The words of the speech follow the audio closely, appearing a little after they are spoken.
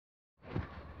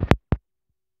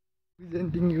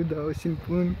Presenting you the ocean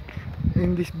pool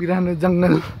in this बिरानो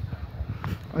जंगल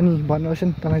अनि भन्नुहोस्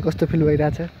न तपाईँ कस्तो फिल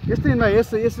भइराछ यस्तै भाइ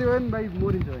यसै हो नि भाइ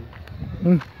मोरिन्छ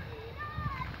भाइ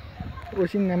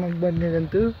ओसिन नामक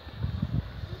वन्यजन्तु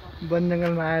वन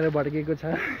जङ्गलमा आएर भड्केको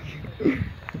छ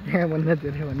यहाँ भन्दा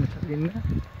धेरै भन्न सकिन्न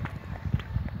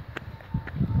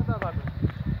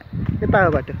यता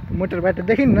बाटो मोटर बाटो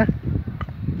देखिन्न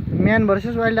म्यान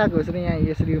भर्सेस वाइल्ड आएको हो यहाँ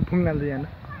यसरी फुङ्गाल्दै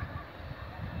जानु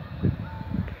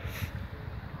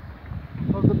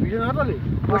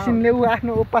ओसिनले ऊ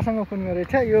आफ्नो ओप्पासँग फोन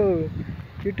गरेछ यो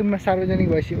युट्युबमा सार्वजनिक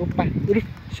भएपछि ओप्पा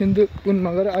सिन्धु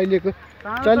पुनमा गएर अहिलेको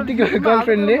चल्तीको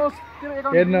गर्लफ्रेन्डले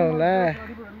हेर्नु होला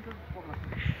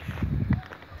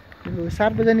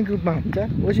सार्वजनिक रूपमा हुन्छ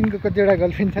ओसिनको कतिवटा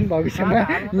गर्लफ्रेन्ड छन् भविष्यमा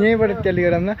यहीँबाट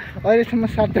टेलिग्राममा अहिलेसम्म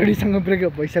 7 जोडीसँग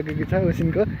ब्रेकअप भइसकेको छ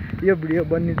ओसिनको यो भिडियो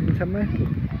बन्ने दिनसम्म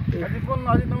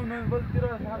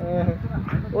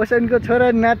ओसिनको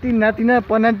छोरा नाति नातिना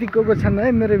पनाति को छन्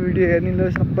है मेरो भिडियो हेर्ने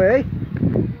ल सबै है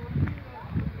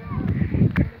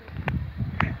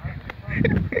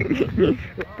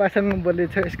ओप्पासँग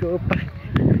बोलेछ यसको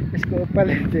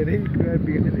ओप्पाले धेरै कुरा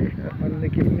बिगारे अन्य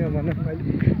के पनि भनौँ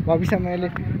मैले भविष्यमा अहिले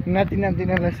नाति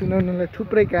नातिनालाई सुनाउनुलाई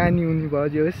थुप्रै कहानी हुने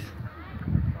भयो होस्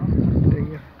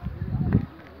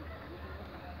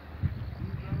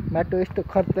बाटो यस्तो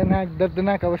खतरनाक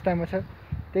दर्दनाक अवस्थामा छ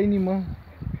त्यही नि म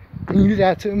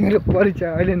हिँडिरहेको छु मेरो परिचय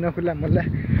अहिले नखुला मलाई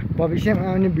भविष्यमा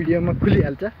आउने भिडियोमा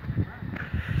खुलिहाल्छ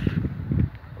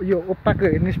यो ओप्पाको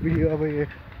हेर्नुहोस् भिडियो अब यो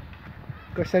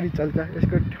कसरी चल्छ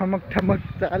यसको ठमक ठमक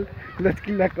चाल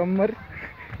लचकिला कम्मर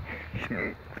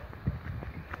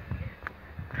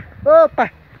ओप्पा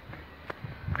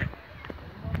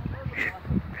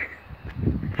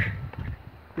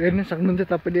हेर्न सक्नुहुन्छ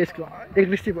तपाईँले यसको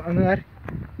एग्रेसिभ अनुहार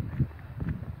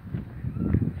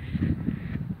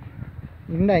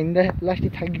हिँड्दा हिँड्दा लास्टी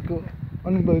थाकेको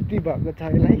अनुभूति भएको छ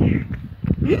यसलाई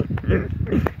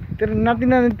तेरो नाति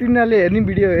नातिनाले हेर्ने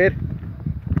भिडियो हेर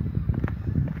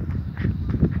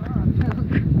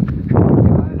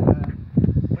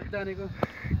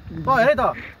हेरे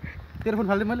त तेरो फोन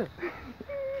फाल्दै मैले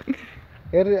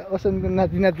हेर ओसनको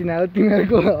नाति नातिना हो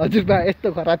तिमीहरूको हजुरबा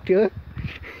यस्तो खराब थियो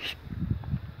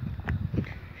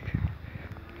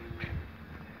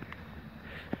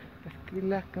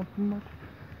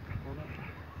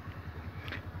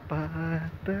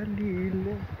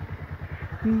पातलीले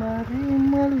मारे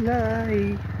मलाई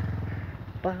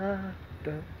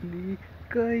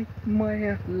पातलीकै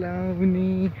माया लाउने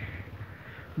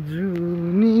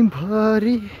जुनी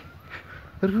भरि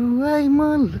रुवाई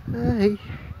मलाई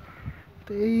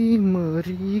त्यही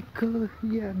मरीको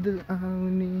याद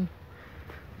आउने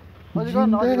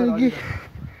जिन्दगी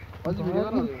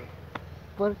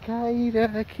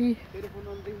पर्खाइराखी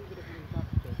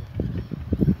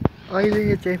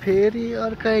अहिले चाहिँ फेरि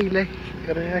अर्कैलाई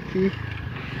राखी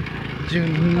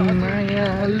जुन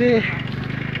मायाले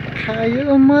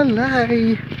खायो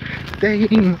मलाई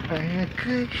त्यही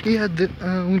मायाकै याद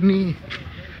आउने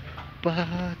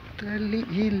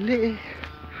पातलीले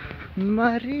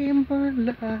मारे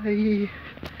मलाई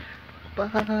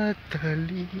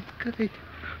पातलीकै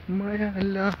माया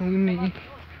लाउने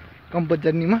कम्पोज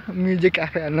जर्नीमा म्युजिक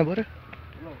आफै हाल्नु पऱ्यो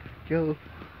यो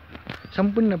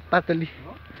सम्पूर्ण पातली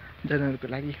जनहरूको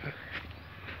लागि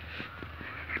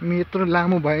हामी यत्रो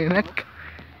लामो भएन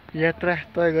यात्रा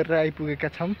तय गरेर आइपुगेका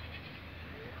छौँ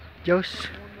जोस्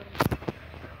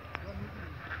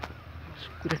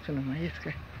कुरा सुनाउँ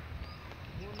यसका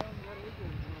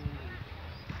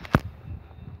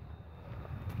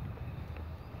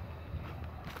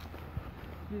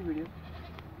भिडियो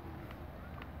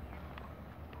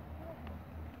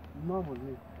म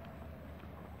बोल्ने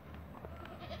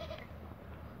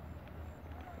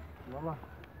बाबा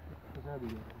कसरी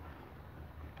भिडियो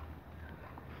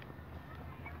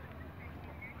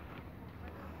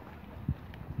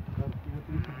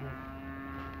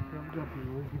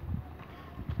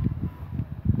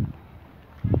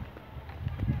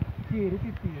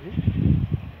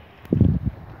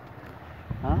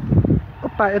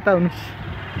ओप्पा यता हुनुहोस्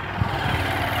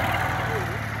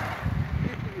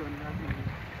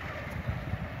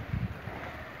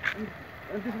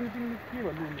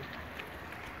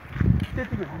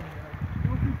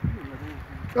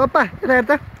ओप्पा यता हेर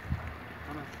त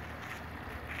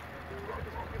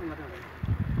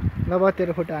ल अब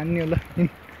तेरो फोटो हान्ने हो ल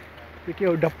त्यो के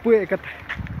हो डप्पु एकता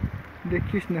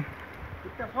देखिस् न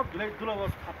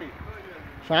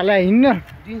साला हिँड्न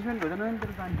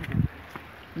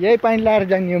यही पानी लाएर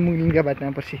जाने हो मुगिङका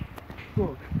बाटोमा पछि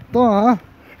त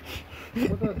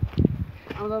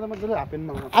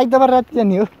आइतबार राति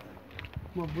जाने हो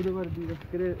म बुधबार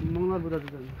के अरे मङ्गलबार बुधबार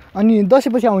जाने अनि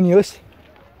दसैँपछि आउने होस्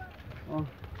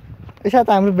यसो त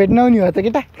हाम्रो भेट्न आउने हो त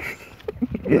केटा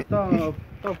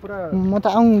त पुरा म त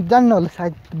जान्न होला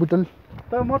सायद बुटोल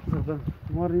त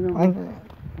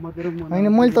मर्दिन होइन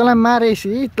मैले तँलाई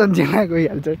मारेपछि त जेलमा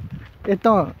गइहाल्छ ए त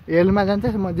हेलमा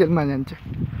जान्छ म जेलमा जान्छु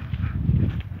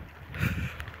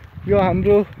यो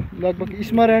हाम्रो लगभग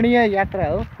स्मरणीय यात्रा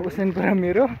हो ओसेनको र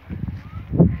मेरो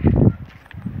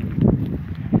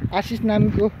आशिष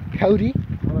नामको ख्याउरी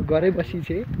घरै बसी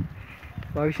थिए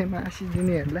भविष्यमा आशिष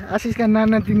दिनेहरूलाई आशिषका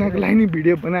नाना तिनीहरूको लागि नि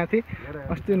भिडियो बनाएको थिएँ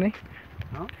अस्ति नै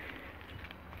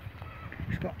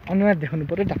यसको अनुहार देखाउनु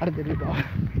पऱ्यो ढाड धेरै भयो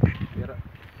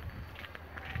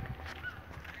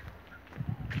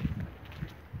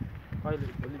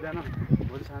भोलि बिहान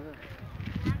भोलि साँझ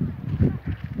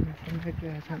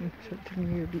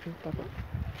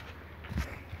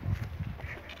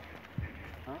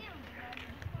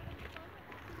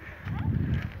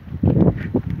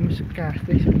मुसुक्का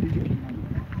हाँस्दैछु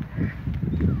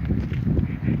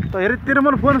त हेरे तेरो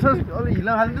मन फोन अलि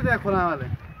हिला हाल्नु त्यहाँ खोलामाले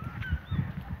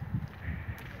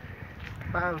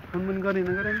फोन पनि गरेन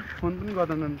गरे फोन पनि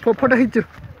गर्दैन फोटो खिच्छु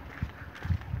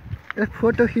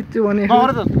फोटो खिच्छु भने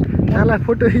साला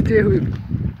फोटो खिच्यो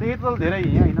त्यही त धेरै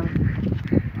यहाँ होइन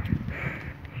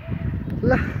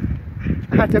ल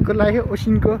आजको लागि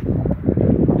ओसिनको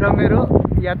र मेरो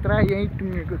यात्रा यहीँ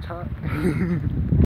टुङ्गेको छ